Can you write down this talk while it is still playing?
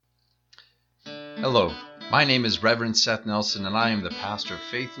Hello, my name is Reverend Seth Nelson, and I am the pastor of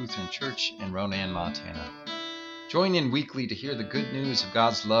Faith Lutheran Church in Ronan, Montana. Join in weekly to hear the good news of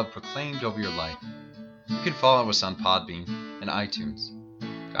God's love proclaimed over your life. You can follow us on Podbean and iTunes.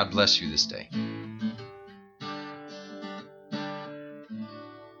 God bless you this day.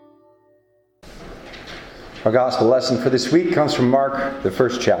 Our gospel lesson for this week comes from Mark, the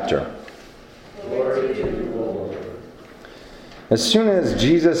first chapter. As soon as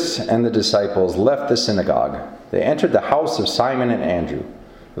Jesus and the disciples left the synagogue, they entered the house of Simon and Andrew,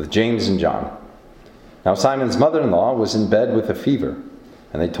 with James and John. Now Simon's mother-in-law was in bed with a fever,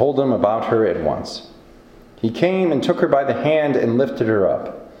 and they told him about her at once. He came and took her by the hand and lifted her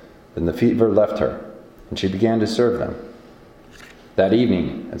up. Then the fever left her, and she began to serve them. That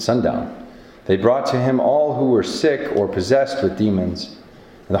evening, at sundown, they brought to him all who were sick or possessed with demons,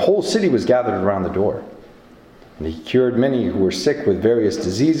 and the whole city was gathered around the door. And he cured many who were sick with various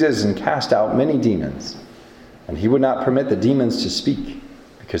diseases and cast out many demons. And he would not permit the demons to speak,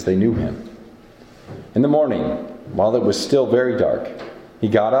 because they knew him. In the morning, while it was still very dark, he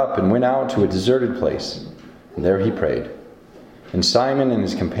got up and went out to a deserted place, and there he prayed. And Simon and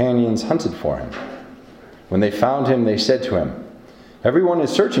his companions hunted for him. When they found him, they said to him, "Everyone is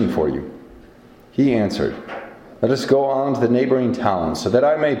searching for you." He answered, "Let us go on to the neighboring towns, so that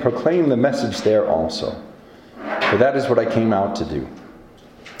I may proclaim the message there also. For that is what I came out to do."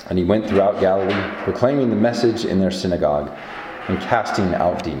 And he went throughout Galilee, proclaiming the message in their synagogue and casting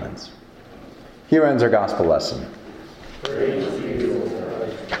out demons. Here ends our gospel lesson. Praise to you, Lord.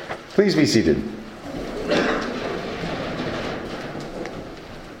 Please be seated.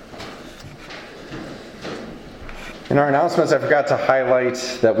 In our announcements, I forgot to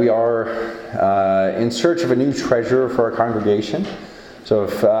highlight that we are in search of a new treasurer for our congregation. So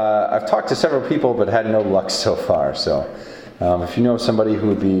I've talked to several people but had no luck so far. So if you know somebody who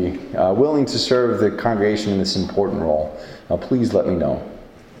would be willing to serve the congregation in this important role, please let me know.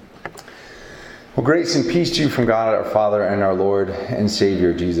 Well, grace and peace to you from God our Father and our Lord and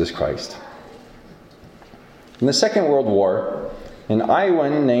Savior Jesus Christ. In the Second World War, an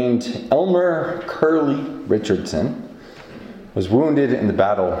Iowan named Elmer Curley Richardson was wounded in the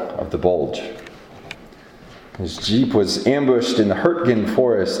Battle of the Bulge. His jeep was ambushed in the Hurtgen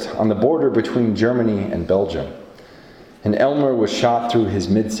forest on the border between Germany and Belgium, and Elmer was shot through his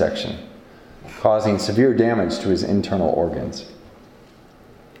midsection, causing severe damage to his internal organs.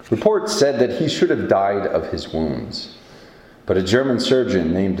 Reports said that he should have died of his wounds, but a German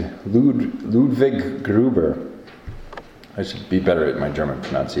surgeon named Ludwig Gruber, I should be better at my German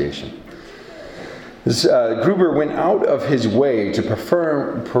pronunciation. Gruber went out of his way to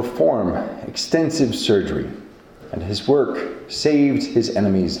perform extensive surgery, and his work saved his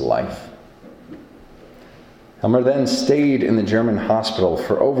enemy's life. Elmer then stayed in the German hospital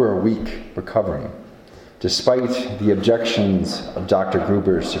for over a week recovering, despite the objections of Dr.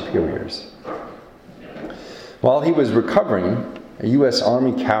 Gruber's superiors. While he was recovering, a U.S.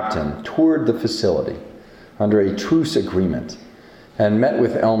 Army captain toured the facility under a truce agreement and met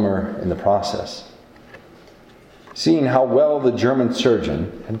with Elmer in the process. Seeing how well the German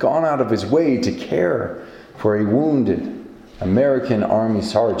surgeon had gone out of his way to care for a wounded American Army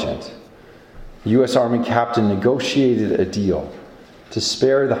sergeant, the U.S. Army captain negotiated a deal to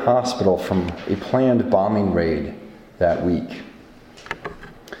spare the hospital from a planned bombing raid that week.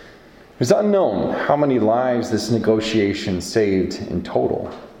 It is unknown how many lives this negotiation saved in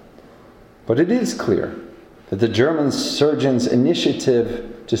total, but it is clear that the German surgeon's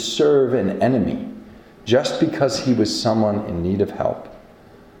initiative to serve an enemy just because he was someone in need of help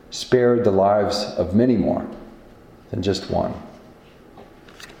spared the lives of many more than just one.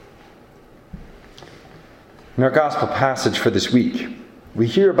 In our gospel passage for this week, we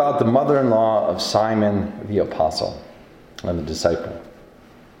hear about the mother-in-law of Simon the Apostle and the disciple.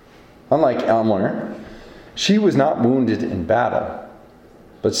 Unlike Elmer, she was not wounded in battle,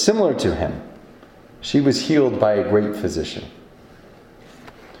 but similar to him, she was healed by a great physician.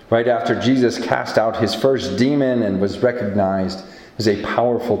 Right after Jesus cast out his first demon and was recognized as a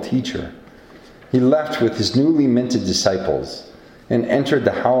powerful teacher, he left with his newly minted disciples and entered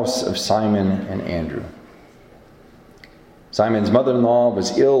the house of Simon and Andrew. Simon's mother-in-law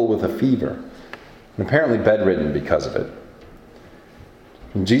was ill with a fever and apparently bedridden because of it.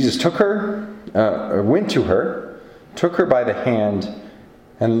 And Jesus went to her, took her by the hand,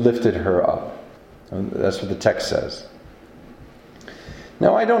 and lifted her up. That's what the text says.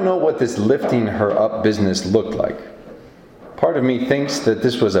 Now, I don't know what this lifting her up business looked like. Part of me thinks that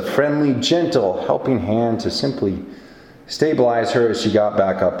this was a friendly, gentle, helping hand to simply stabilize her as she got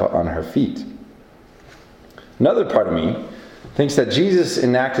back up on her feet. Another part of me thinks that Jesus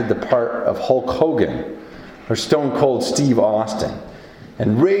enacted the part of Hulk Hogan or Stone Cold Steve Austin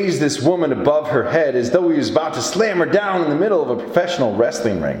and raised this woman above her head as though he was about to slam her down in the middle of a professional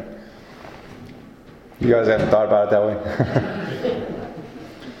wrestling ring. You guys haven't thought about it that way?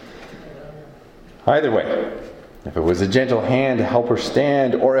 Either way, if it was a gentle hand to help her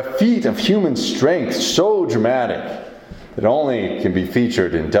stand, or a feat of human strength so dramatic that only can be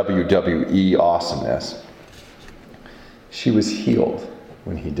featured in WWE awesomeness, she was healed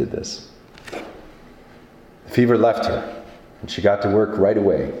when he did this. The fever left her, and she got to work right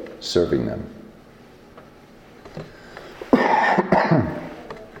away, serving them.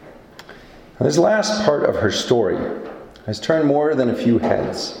 This last part of her story has turned more than a few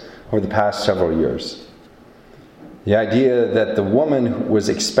heads over the past several years. The idea that the woman was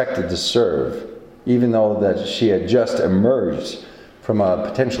expected to serve, even though that she had just emerged from a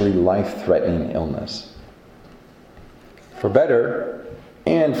potentially life-threatening illness. For better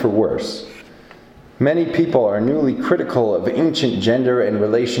and for worse, many people are newly critical of ancient gender and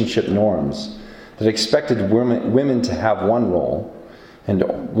relationship norms that expected women to have one role, and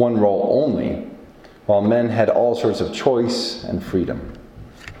one role only, while men had all sorts of choice and freedom.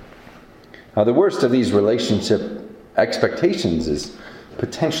 Now, the worst of these relationship expectations is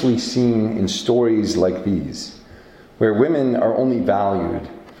potentially seen in stories like these, where women are only valued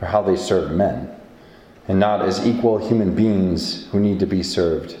for how they serve men, and not as equal human beings who need to be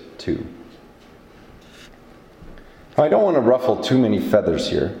served too. Now, I don't want to ruffle too many feathers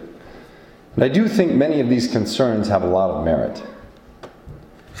here, and I do think many of these concerns have a lot of merit.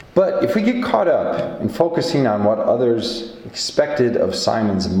 But if we get caught up in focusing on what others expected of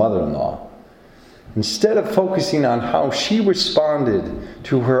Simon's mother-in-law, instead of focusing on how she responded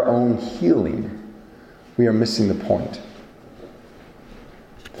to her own healing, we are missing the point.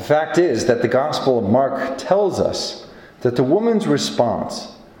 The fact is that the Gospel of Mark tells us that the woman's response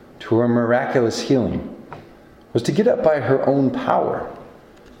to her miraculous healing was to get up by her own power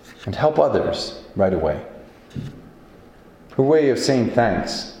and help others right away. Her way of saying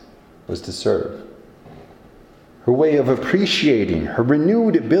thanks was to serve. Her way of appreciating her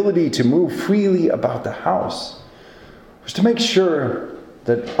renewed ability to move freely about the house was to make sure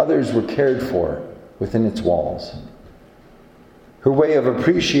that others were cared for within its walls. Her way of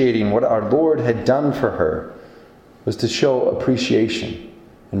appreciating what our Lord had done for her was to show appreciation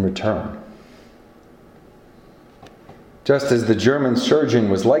in return. Just as the German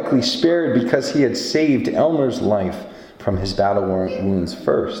surgeon was likely spared because he had saved Elmer's life from his battle wounds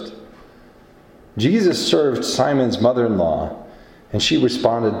first, Jesus served Simon's mother-in-law, and she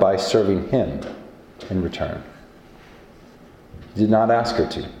responded by serving him in return. He did not ask her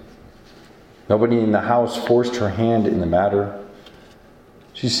to. Nobody in the house forced her hand in the matter.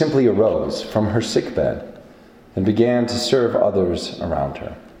 She simply arose from her sickbed and began to serve others around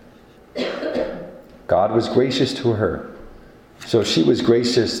her. God was gracious to her, so she was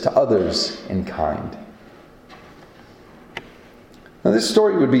gracious to others in kind. Now, this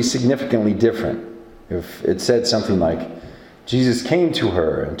story would be significantly different if it said something like, Jesus came to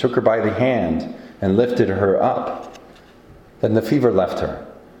her and took her by the hand and lifted her up. Then the fever left her,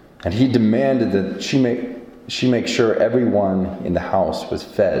 and he demanded that she make sure everyone in the house was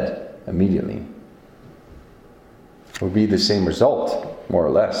fed immediately. It would be the same result, more or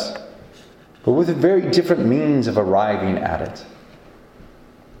less, but with a very different means of arriving at it.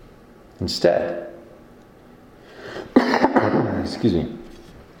 Instead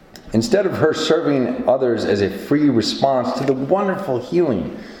of her serving others as a free response to the wonderful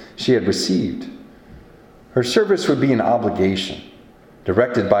healing she had received, her service would be an obligation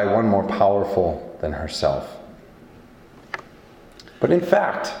directed by one more powerful than herself. But in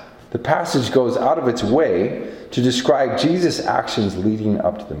fact, the passage goes out of its way to describe Jesus' actions leading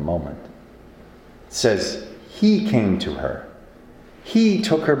up to the moment. It says, he came to her. He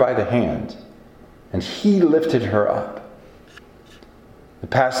took her by the hand, and he lifted her up. The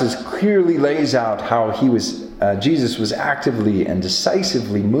passage clearly lays out how Jesus was actively and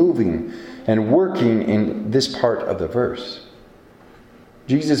decisively moving and working in this part of the verse.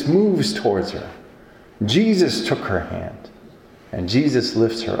 Jesus moves towards her. Jesus took her hand, and Jesus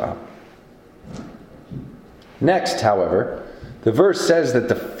lifts her up. Next, however, the verse says that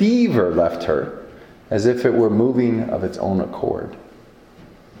the fever left her as if it were moving of its own accord.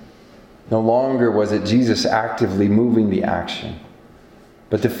 No longer was it Jesus actively moving the action,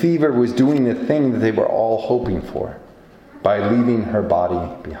 but the fever was doing the thing that they were all hoping for by leaving her body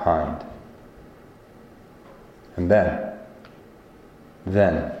behind. And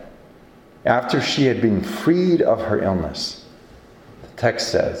then, after she had been freed of her illness, the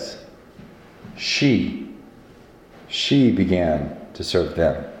text says, she she began to serve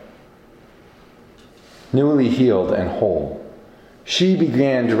them. Newly healed and whole, she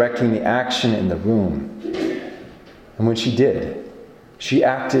began directing the action in the room. And when she did, she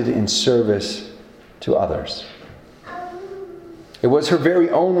acted in service to others. It was her very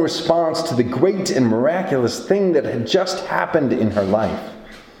own response to the great and miraculous thing that had just happened in her life.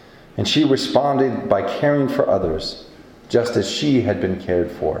 And she responded by caring for others, just as she had been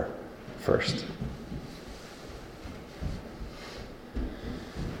cared for first.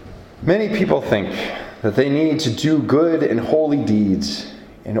 Many people think that they need to do good and holy deeds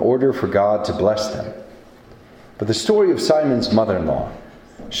in order for God to bless them. But the story of Simon's mother-in-law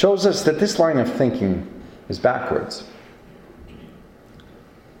shows us that this line of thinking is backwards.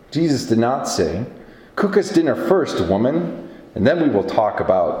 Jesus did not say, "Cook us dinner first, woman, and then we will talk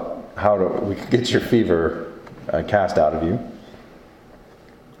about how we can get your fever cast out of you."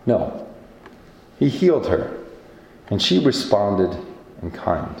 No. He healed her, and she responded in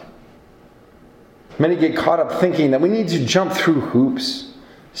kind. Many get caught up thinking that we need to jump through hoops,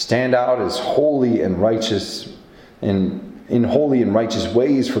 stand out as holy and righteous, in holy and righteous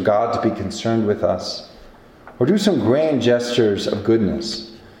ways for God to be concerned with us, or do some grand gestures of goodness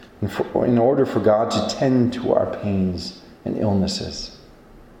in order for God to tend to our pains and illnesses.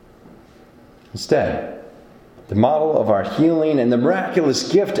 Instead, the model of our healing and the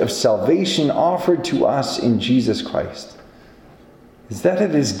miraculous gift of salvation offered to us in Jesus Christ is that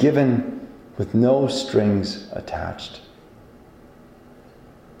it is given with no strings attached.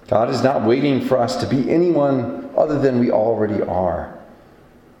 God is not waiting for us to be anyone other than we already are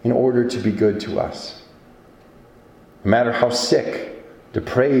in order to be good to us. No matter how sick,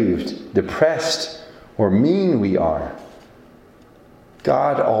 depraved, depressed, or mean we are,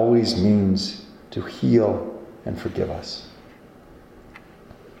 God always means to heal and forgive us.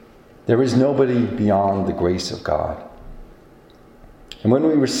 There is nobody beyond the grace of God. And when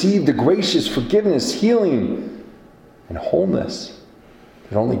we receive the gracious forgiveness, healing, and wholeness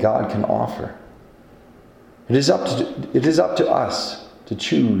that only God can offer, it is up to us to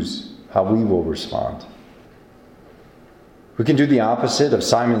choose how we will respond. We can do the opposite of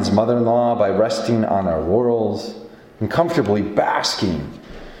Simon's mother-in-law by resting on our laurels and comfortably basking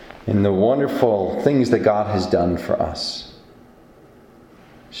in the wonderful things that God has done for us.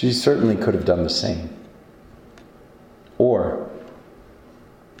 She certainly could have done the same. Or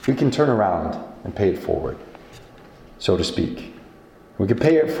we can turn around and pay it forward, so to speak. We can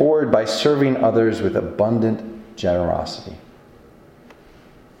pay it forward by serving others with abundant generosity.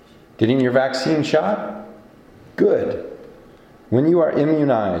 Getting your vaccine shot? Good. When you are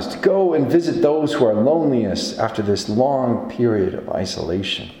immunized, go and visit those who are loneliest after this long period of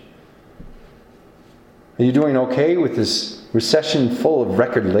isolation. Are you doing okay with this recession full of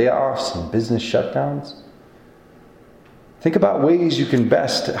record layoffs and business shutdowns? Think about ways you can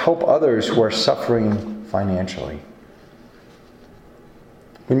best help others who are suffering financially.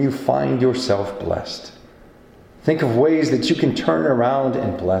 When you find yourself blessed, think of ways that you can turn around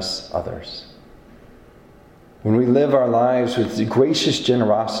and bless others. When we live our lives with gracious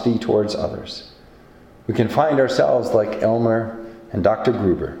generosity towards others, we can find ourselves like Elmer and Dr.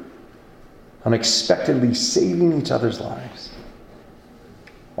 Gruber, unexpectedly saving each other's lives,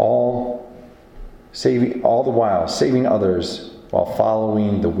 all the while saving others while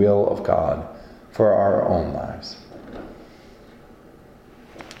following the will of God for our own lives.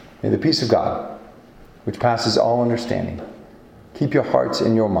 May the peace of God, which passes all understanding, keep your hearts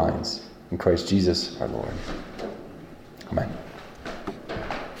and your minds in Christ Jesus our Lord. Amen.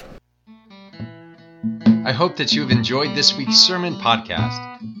 I hope that you have enjoyed this week's sermon podcast.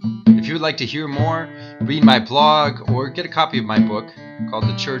 If you would like to hear more, read my blog, or get a copy of my book called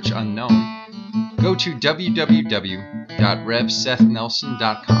The Church Unknown, go to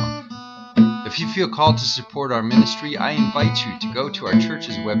www.revsethnelson.com. If you feel called to support our ministry, I invite you to go to our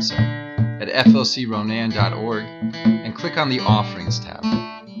church's website at flcronan.org and click on the Offerings tab.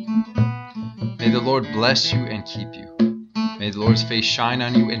 May the Lord bless you and keep you. May the Lord's face shine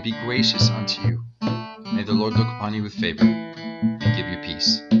on you and be gracious unto you. May the Lord look upon you with favor and give you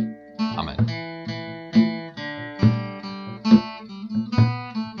peace.